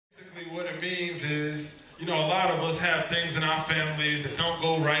it means is, you know, a lot of us have things in our families that don't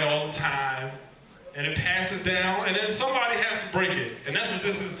go right all the time, and it passes down, and then somebody has to break it. And that's what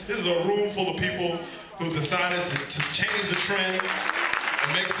this is. This is a room full of people who decided to change the trend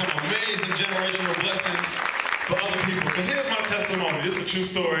and make some amazing generational blessings for other people. Because here's my testimony. This is a true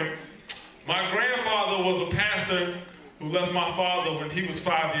story. My grandfather was a pastor who left my father when he was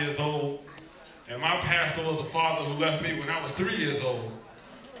 5 years old. And my pastor was a father who left me when I was 3 years old.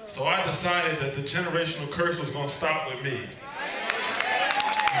 So I decided that the generational curse was going to stop with me.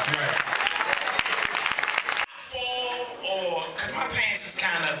 That's right. Because my pants is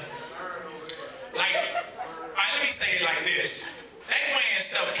kind of, like, let me say it like this. They wearing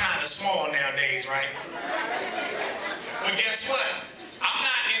stuff kind of small nowadays, right? But guess what? I'm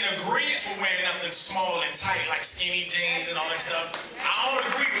not in agreement with wearing nothing small and tight, like skinny jeans and all that stuff. I don't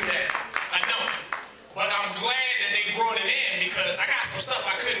agree with that. I don't. But I'm glad that they brought it in because I got some stuff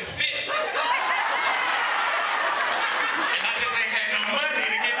I couldn't fit. And I just ain't had no money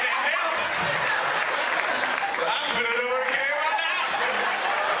to get that balance. So I put it over here right now.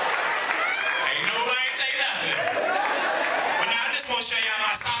 Ain't nobody say nothing. But now I just want to show y'all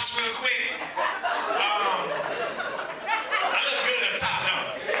my socks real quick. I look good up top, don't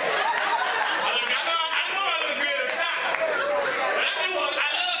I? I know I look good up top. But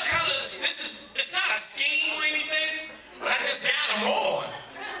I love colors. It's not a scheme or anything, but I just got them on.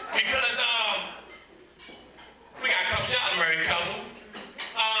 Because we got a couple, y'all married couple.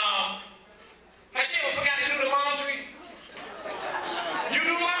 Has she ever forgot to do the laundry? You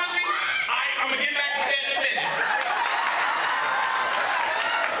do laundry? Alright, I'm gonna get back with that in a minute.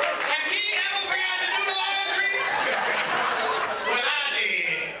 Have he ever forgot to do the laundry? Well, I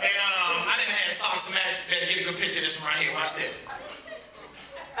did. And I didn't have socks to match. Better get a good picture of this one right here. Watch this.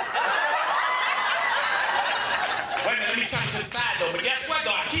 Wait a minute, let me turn to the side though. But guess what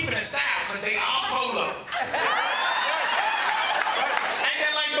though? I keep it in style because they all polo. Ain't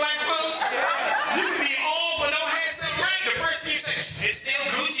that like black folks? You can be old but don't have something right. The first thing you say, it's still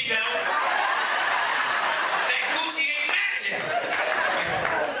Gucci though. That Gucci ain't matching.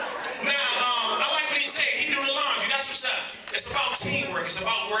 Now, I like what he said. He do the laundry. That's what's up. It's about teamwork. It's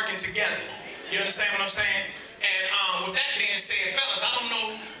about working together. You understand what I'm saying? And with that being said, fellas, I don't know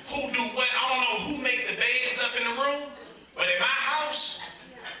who do what. I don't know who make the beds up in the room. But in my house,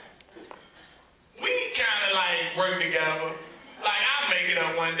 we kind of like work together. Like I make it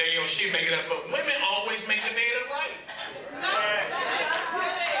up one day or she make it up, but women always make the bed up right.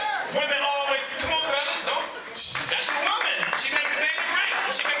 Women always, come on fellas, don't. That's your woman. She make the bed up right.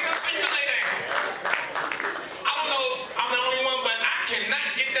 She make it up so you can lay down. I don't know if I'm the only one, but I cannot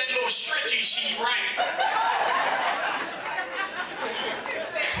get that little stretchy sheet right.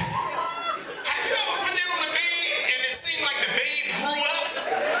 Have you ever put that on the bed and it seemed like the bed grew up?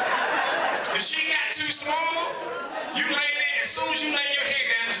 The sheet got too small? You lay there, as soon as you lay your head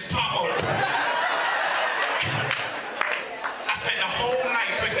down, it just pop open. I spent the whole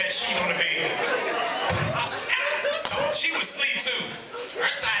night putting that sheet on the bed. So she was asleep too. Her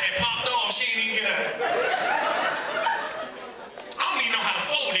side had popped off, she didn't even get up. I don't even know how to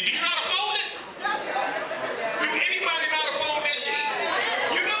fold it. Do you know how to fold it? Do anybody know how to fold that sheet?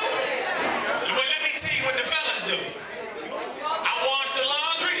 You do? Well, let me tell you what the fellas do. I wash the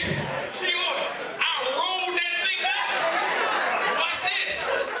laundry. See what? I roll that thing up. Watch this.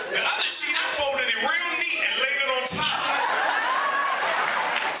 The other sheet, I folded it real neat and laid it on top.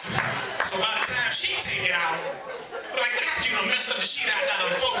 So by the time she take it out, like, look how you done messed up the sheet I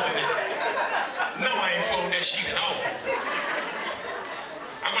got unfolded it. No, I ain't fold that sheet at all.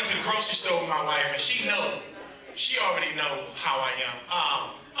 I went to the grocery store with my wife and she already know how I am.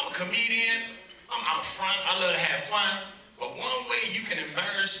 I'm a comedian, I'm out front, I love to have fun, but one way you can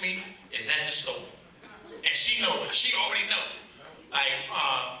embarrass me is at the store. And she know it, she already know. Like,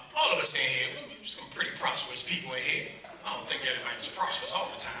 all of us in here, some pretty prosperous people in here. I don't think everybody's prosperous all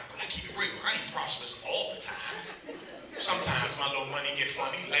the time, but I keep it real, I ain't prosperous all the time. Sometimes my little money get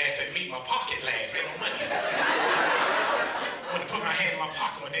funny, laugh at me, my pocket laugh, ain't no money. I want to put my hand in my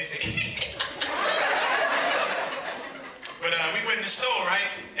pocket when they say But we went in the store,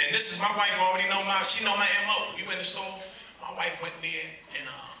 right? And this is my wife already know she know my MO. We went in the store, my wife went there, and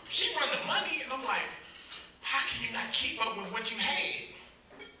she run the money, and I'm like, how can you not keep up with what you had?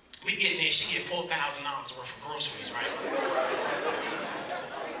 We get in there, she get $4,000 worth of groceries, right?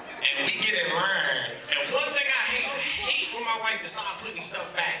 And we get in line. And one thing I hate for my wife to start putting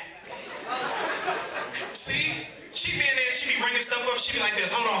stuff back. See? She be in there, she be bringing stuff up, she be like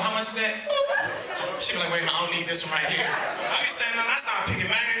this, hold on, how much is that? She be like, wait a minute, I don't need this one right here. I be standing there, I start picking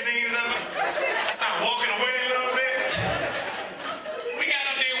magazines up. I start walking away a little bit. We got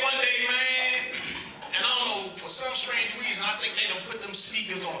up there one day, man,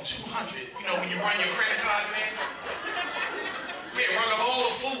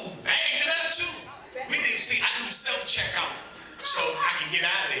 to get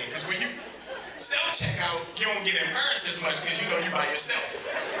out of there. Because when you self-checkout, you don't get embarrassed as much because you know you're by yourself.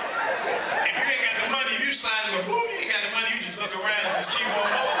 If you ain't got the money, if you slide and go, boom, you ain't got the money, you just look around and just keep on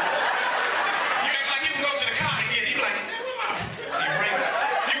going. You act like you can go to the car and get it. You be like,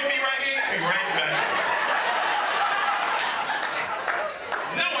 you can be right here, you be right back.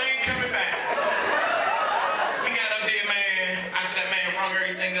 No, I ain't coming back. We got up there, man. After that man rung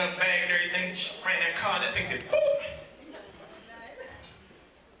everything up, bagged everything, ran that car, that thing said, boom.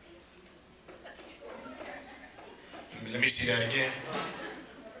 Let me see that again.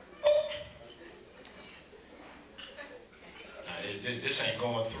 Nah, this ain't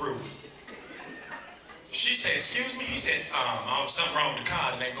going through. She said, excuse me? He said, something wrong with the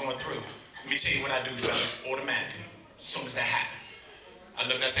car and ain't going through. Let me tell you what I do, fellas, automatically. As soon as that happens. I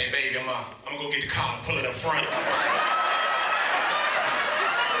look and I say, baby, I'm gonna go get the car and pull it up front.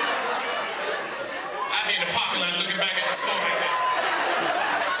 I be in the parking lot looking back at the store like this.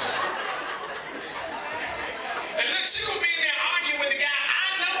 And look, she gonna be in there arguing with the guy.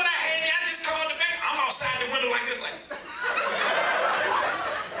 I know what I had. I just called the bank. I'm outside the window like this, like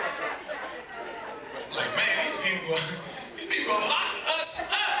man, these people gonna lock us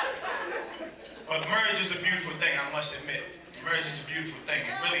up. But marriage is a beautiful thing, I must admit. Marriage is a beautiful thing.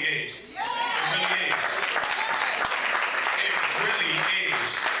 It really is. It really is. It really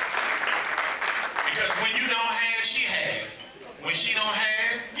is. Because when you don't have, she has. When she don't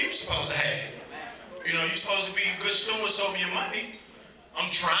have, you supposed to have. You know, you're supposed to be good stewards over your money. I'm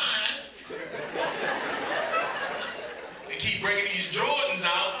trying. They keep bringing these Jordans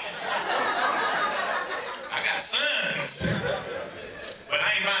out. I got sons. But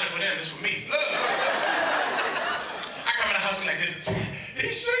I ain't buying it for them, it's for me. Look. I come in the house like this.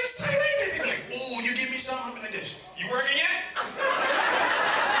 These shirts tight, ain't they? They be like, ooh, you give me something? I be like this. You working yet?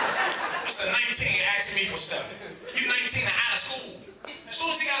 It's a 19 asking me for stuff. You 19 and out of school. As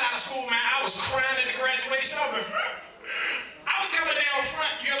soon as he got out of school, man, I was crying at the graduation. I was coming down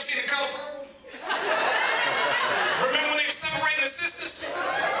front. You ever seen The Color Purple? Remember when they were separating the sisters?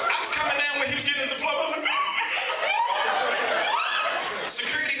 I was coming down when he was getting his diploma.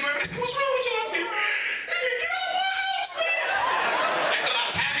 Security grabbed me. They said, what's wrong with you? I said, get out of my house, man. They thought I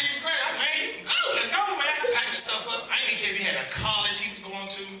was happy he was great. I mean, oh, let's go, man. Packed his stuff up. I didn't even care if he had a college he was going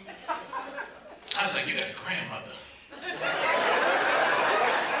to. I was like, you got a grandmother.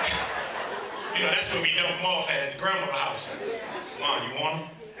 You know, that's where we dump them off at the grandmother's house. Mom, you want them?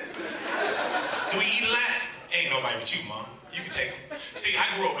 Do we eat a lot? Ain't nobody but you, Mom. You can take them. See, I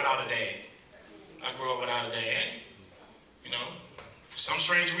grew up without a dad. You know, for some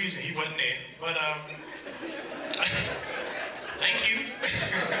strange reason, he wasn't there. But, thank you.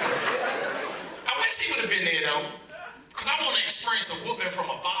 I wish he would have been there, though. Because I want to experience a whooping from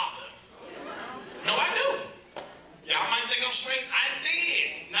a father. No, I do. Y'all might think I'm strange. I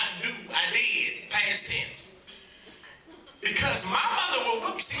did. Not do. I did. Past tense. Because my mother will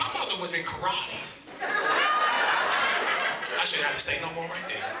whoop. See, my mother was in karate. I shouldn't have to say no more right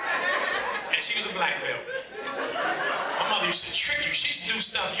there. And she was a black belt. My mother used to trick you. She used to do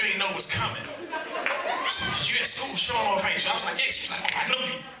stuff you didn't know was coming. You at school showing off face. I was like, yeah. She was like, oh, I know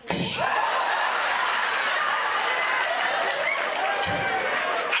you.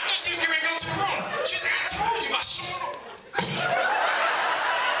 I thought she was getting ready to go to the room. She was like, I told you about showing off.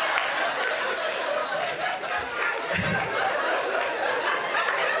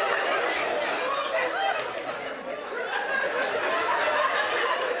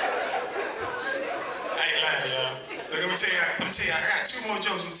 Let me tell you, I got two more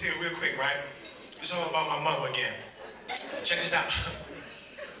jokes I'm gonna tell you real quick, right? It's all about my mother again. Check this out.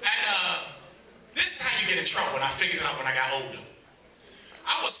 And this is how you get in trouble, and I figured it out when I got older.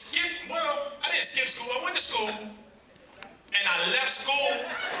 I didn't skip school. I went to school, and I left school.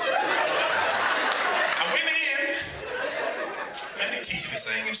 I went in. Man, they teaching the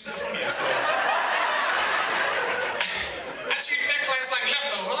same stuff from here, so. I treated that class like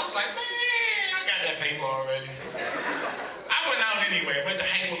leftovers. I was like, man, I got that paper already. I went out anyway, went to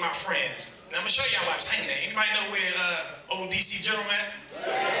hang with my friends. Now I'm gonna show y'all where I was hanging at. Anybody know where old DC General at?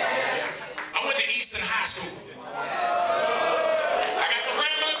 Yeah. I went to Eastern High School. I got some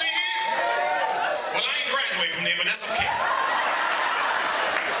grandmas in here. Well, I ain't graduated from there, but that's okay.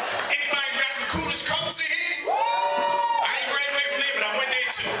 Anybody got some Coolidge coats in here? I ain't graduated from there, but I went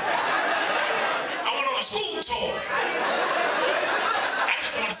there too. I went on a school tour. I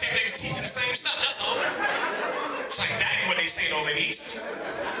just wanted to see if they was teaching the same stuff, that's all. It's like that ain't what they say over at East.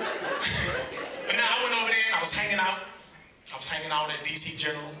 But now I went over there and I was hanging out. I was hanging out at DC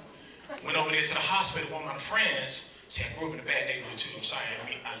General. Went over there to the hospital with one of my friends. See, I grew up in a bad neighborhood too. I'm sorry,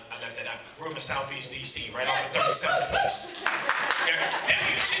 I left that out. Grew up in Southeast DC, right off of 37th place. Yeah,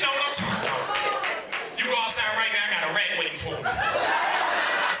 she know what I'm talking about. You go outside right now, I got a rat waiting for me.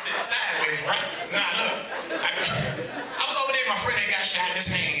 I sit sideways, right? Nah, look. I was over there, my friend that got shot in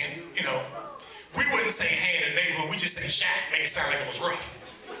his hand, you know. We wouldn't say hand in the neighborhood, we just say shot, make it sound like it was rough.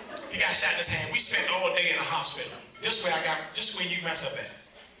 He got shot in his hand. We spent all day in the hospital. This where you mess up at.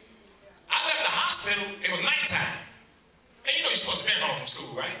 I left the hospital, it was nighttime. And you know you're supposed to be home from school,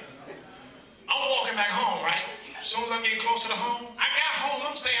 right? I'm walking back home, right? As soon as I'm getting closer to home, I got home.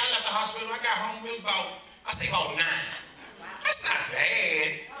 I'm saying I left the hospital, I got home, it was about 9. That's not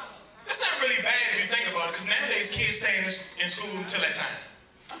bad. That's not really bad if you think about it, because nowadays kids stay in school until that time.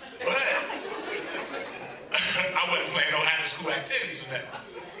 But I wasn't playing no after school activities with that.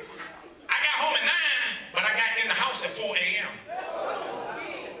 I got home at 9, but I got in the house at 4 a.m.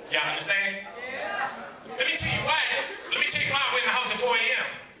 Y'all understand? Let me tell you why. Let me tell you why I went in the house at 4 a.m.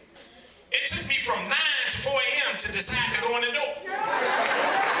 It took me from 9 to 4 a.m. to decide to go in the door.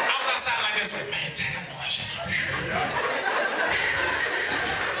 I was outside like this, like, man, Dad, I know I should.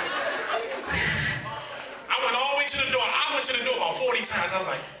 I went all the way to the door. I went to the door about 40 times. I was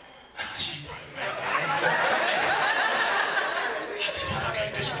like, she probably right there. I said, just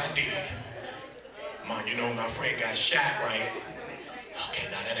okay, this is what I did. Mom, you know my friend got shot, right? Okay,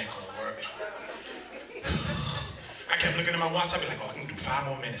 now that ain't gonna work. I kept looking at my watch, I'd be like, oh, I can do 5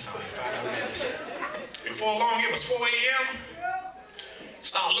 more minutes out here, 5 more minutes. Before long, it was 4 a.m.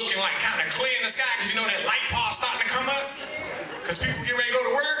 Started looking like kind of clear in the sky, because you know that light part starting to come up, because people get ready to go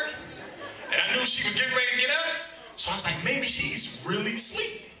to work. And I knew she was getting ready to get up, so I was like, maybe she's really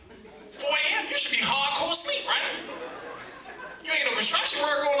asleep. 4 a.m., you should be hardcore asleep, right? You ain't no construction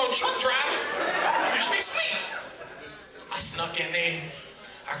worker or no truck driver. You should be asleep. I snuck in there.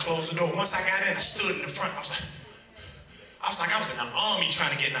 I closed the door. Once I got in, I stood in the front. I was like I was in the army trying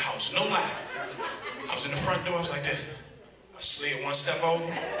to get in the house. No lie. I was in the front door. I was like this. I slid 1 step over.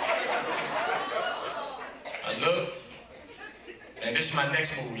 I looked. And this is my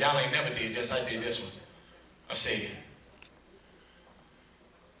next move. Y'all ain't never did this. I did this one. I said,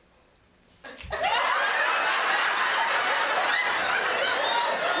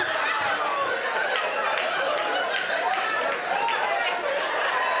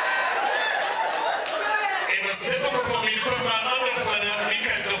 it was difficult for me to put my underfoot up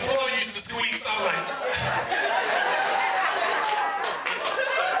because the floor used to squeak, so I was like,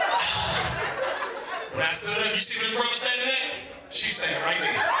 when I stood up, you see this brother standing there? She's standing right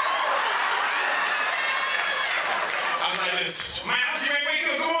there. I was like this, my house, you ain't wake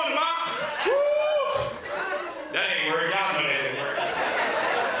up, go on, Ma. Woo! That ain't working. Y'all know that didn't work.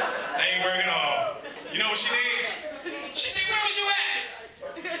 That ain't working at all. You know what she did? She said, where was you at?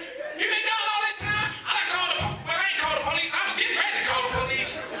 You been gone all this time? I ain't called the police. I was getting ready to call the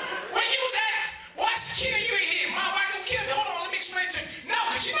police. Where you was at? Why secure you in here? My wife gonna kill me. Hold on, let me explain to you. No,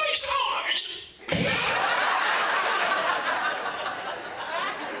 because you know you're strong.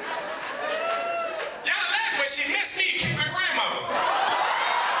 She missed me, kicked my grandmother.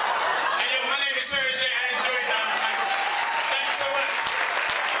 Hey, yo, my name is Serge. I enjoyed that. Thank you so much.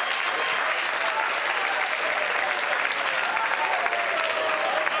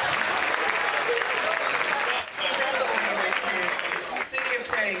 City of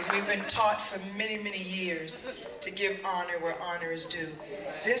Praise, we've been taught for many, many years to give honor where honor is due.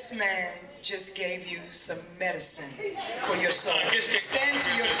 This man just gave you some medicine for your soul. Stand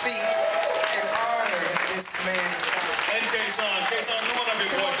to your feet and honor this man. And Kasaun, come on up here,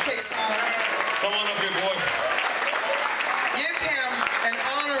 boy. Kasaun. Come on up here, boy. Give him an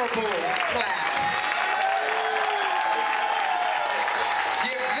honorable clap.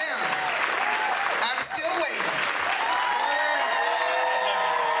 Give them. I'm still waiting.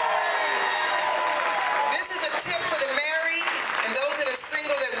 This is a tip for the married and those that are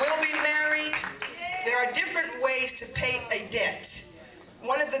single that will be married. There are different ways to pay a debt.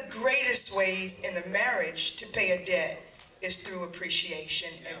 One of the greatest ways in the marriage to pay a debt is through appreciation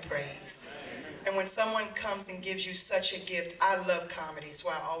and praise. And when someone comes and gives you such a gift, I love comedy, so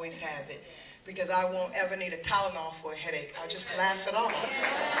I always have it, because I won't ever need a Tylenol for a headache. I'll just laugh it off,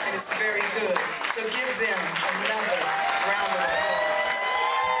 and it's very good. So give them another round of applause.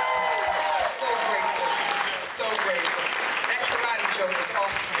 So grateful, so grateful. That karate joke is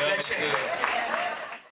off the chain.